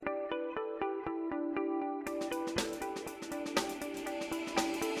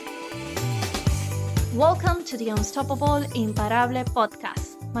Welcome to the Unstoppable Imparable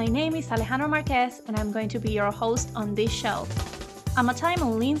podcast. My name is Alejandro Marquez, and I'm going to be your host on this show. I'm a time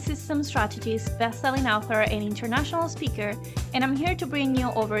and lean system strategist, best-selling author, and international speaker, and I'm here to bring you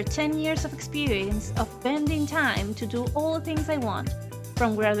over 10 years of experience of bending time to do all the things I want,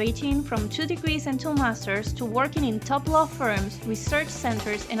 from graduating from 2 degrees and 2 masters to working in top law firms, research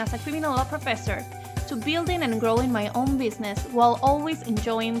centers, and as a criminal law professor, to building and growing my own business while always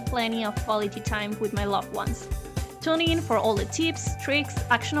enjoying plenty of quality time with my loved ones. Tune in for all the tips, tricks,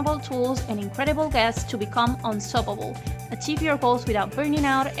 actionable tools, and incredible guests to become unstoppable, achieve your goals without burning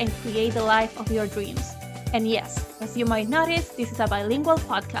out, and create the life of your dreams. And yes, as you might notice, this is a bilingual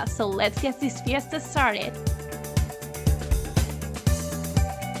podcast, so let's get this fiesta started.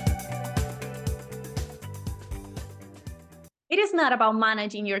 It is not about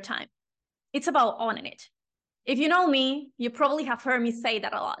managing your time. It's about owning it. If you know me, you probably have heard me say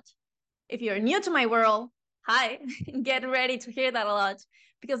that a lot. If you're new to my world, hi, get ready to hear that a lot,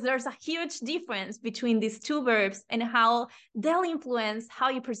 because there's a huge difference between these two verbs and how they'll influence how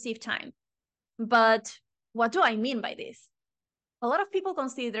you perceive time. But what do I mean by this? A lot of people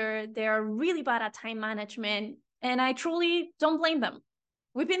consider they're really bad at time management, and I truly don't blame them.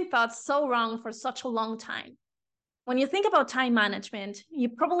 We've been taught so wrong for such a long time. When you think about time management, you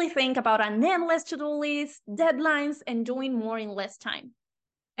probably think about an endless to-do list, deadlines, and doing more in less time.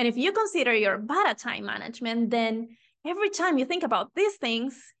 And if you consider you're bad at time management, then every time you think about these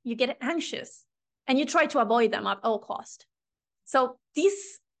things, you get anxious and you try to avoid them at all cost. So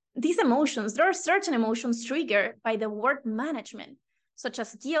these emotions, there are certain emotions triggered by the word management, such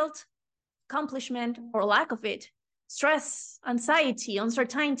as guilt, accomplishment, or lack of it, stress, anxiety,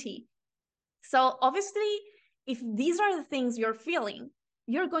 uncertainty. So obviously, if these are the things you're feeling,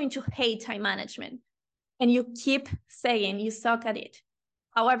 you're going to hate time management and you keep saying you suck at it.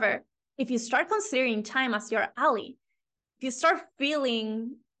 However, if you start considering time as your ally, if you start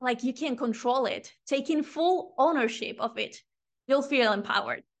feeling like you can control it, taking full ownership of it, you'll feel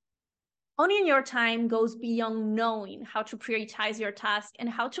empowered. Owning your time goes beyond knowing how to prioritize your task and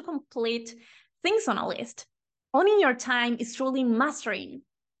how to complete things on a list. Owning your time is truly mastering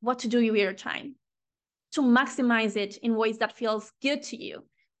what to do with your time, to maximize it in ways that feels good to you,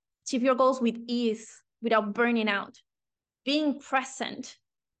 achieve your goals with ease without burning out, being present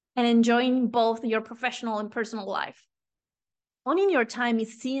and enjoying both your professional and personal life. Owning your time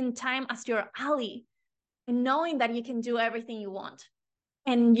is seeing time as your ally and knowing that you can do everything you want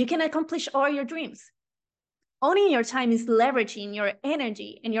and you can accomplish all your dreams. Owning your time is leveraging your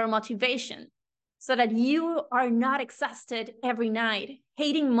energy and your motivation so that you are not exhausted every night,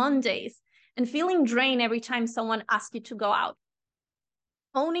 hating Mondays, and feeling drained every time someone asks you to go out.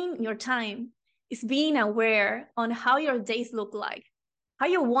 Owning your time is being aware on how your days look like, how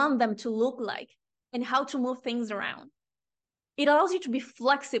you want them to look like, and how to move things around. It allows you to be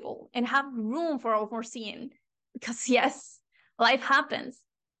flexible and have room for overseeing, because yes, life happens.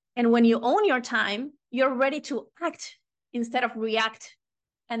 And when you own your time, you're ready to act instead of react,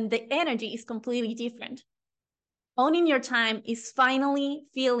 and the energy is completely different. Owning your time is finally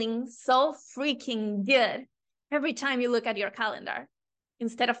feeling so freaking good every time you look at your calendar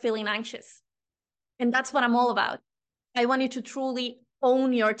instead of feeling anxious. And that's what I'm all about. I want you to truly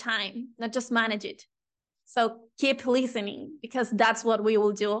own your time, not just manage it. So keep listening, because that's what we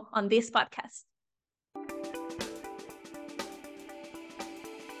will do on this podcast.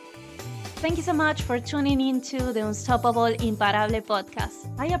 Thank you so much for tuning into the Unstoppable Imparable podcast.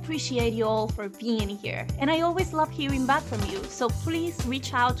 I appreciate you all for being here, and I always love hearing back from you. So please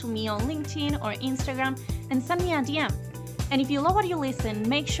reach out to me on LinkedIn or Instagram and send me a DM. And if you love what you listen,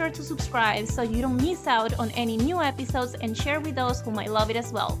 make sure to subscribe so you don't miss out on any new episodes and share with those who might love it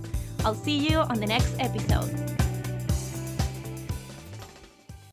as well. I'll see you on the next episode.